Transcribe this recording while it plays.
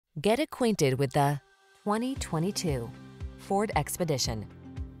Get acquainted with the 2022 Ford Expedition.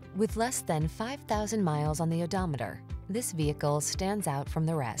 With less than 5,000 miles on the odometer, this vehicle stands out from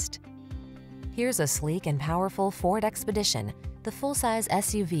the rest. Here's a sleek and powerful Ford Expedition, the full-size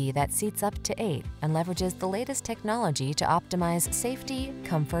SUV that seats up to 8 and leverages the latest technology to optimize safety,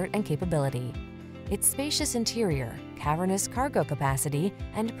 comfort, and capability. Its spacious interior, cavernous cargo capacity,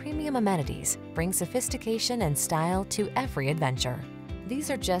 and premium amenities bring sophistication and style to every adventure. These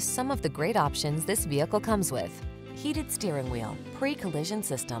are just some of the great options this vehicle comes with: heated steering wheel, pre-collision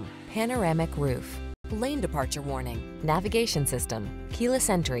system, panoramic roof, lane departure warning, navigation system, keyless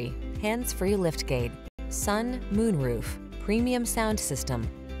entry, hands-free liftgate, sun, moonroof, premium sound system,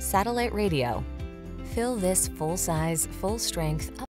 satellite radio. Fill this full-size, full-strength,